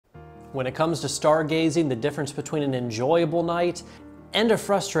When it comes to stargazing, the difference between an enjoyable night and a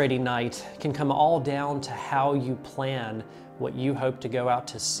frustrating night can come all down to how you plan what you hope to go out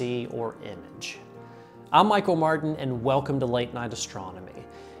to see or image. I'm Michael Martin, and welcome to Late Night Astronomy,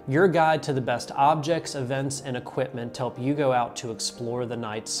 your guide to the best objects, events, and equipment to help you go out to explore the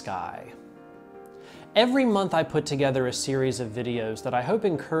night sky. Every month I put together a series of videos that I hope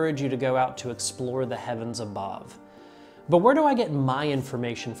encourage you to go out to explore the heavens above. But where do I get my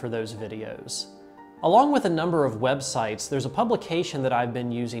information for those videos? Along with a number of websites, there's a publication that I've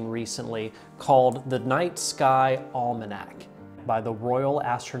been using recently called the Night Sky Almanac by the Royal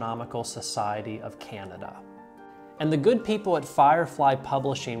Astronomical Society of Canada. And the good people at Firefly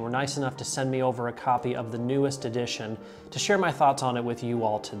Publishing were nice enough to send me over a copy of the newest edition to share my thoughts on it with you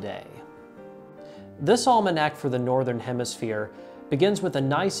all today. This almanac for the Northern Hemisphere begins with a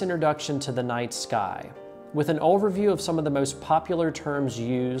nice introduction to the night sky, with an overview of some of the most popular terms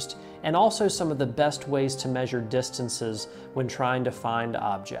used and also some of the best ways to measure distances when trying to find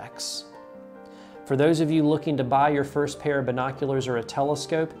objects. For those of you looking to buy your first pair of binoculars or a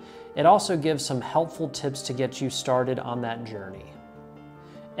telescope, it also gives some helpful tips to get you started on that journey.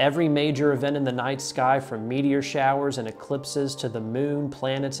 Every major event in the night sky, from meteor showers and eclipses to the moon,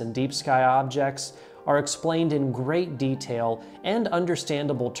 planets, and deep sky objects, are explained in great detail and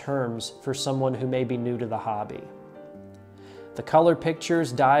understandable terms for someone who may be new to the hobby. The color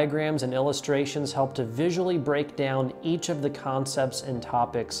pictures, diagrams, and illustrations help to visually break down each of the concepts and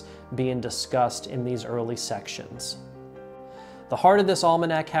topics being discussed in these early sections. The heart of this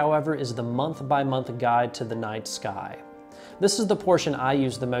almanac, however, is the month-by-month guide to the night sky. This is the portion I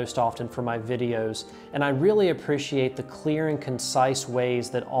use the most often for my videos, and I really appreciate the clear and concise ways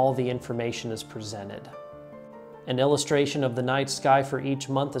that all the information is presented. An illustration of the night sky for each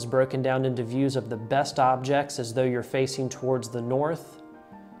month is broken down into views of the best objects as though you're facing towards the north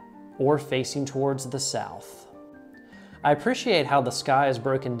or facing towards the south. I appreciate how the sky is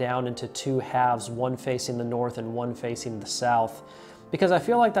broken down into two halves, one facing the north and one facing the south, because I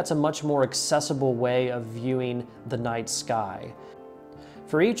feel like that's a much more accessible way of viewing the night sky.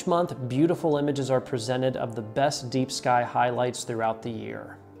 For each month, beautiful images are presented of the best deep sky highlights throughout the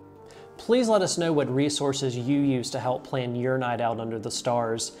year. Please let us know what resources you use to help plan your night out under the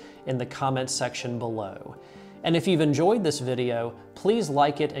stars in the comments section below. And if you've enjoyed this video, please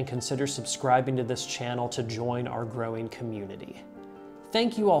like it and consider subscribing to this channel to join our growing community.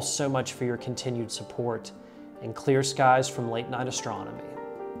 Thank you all so much for your continued support, and clear skies from Late Night Astronomy.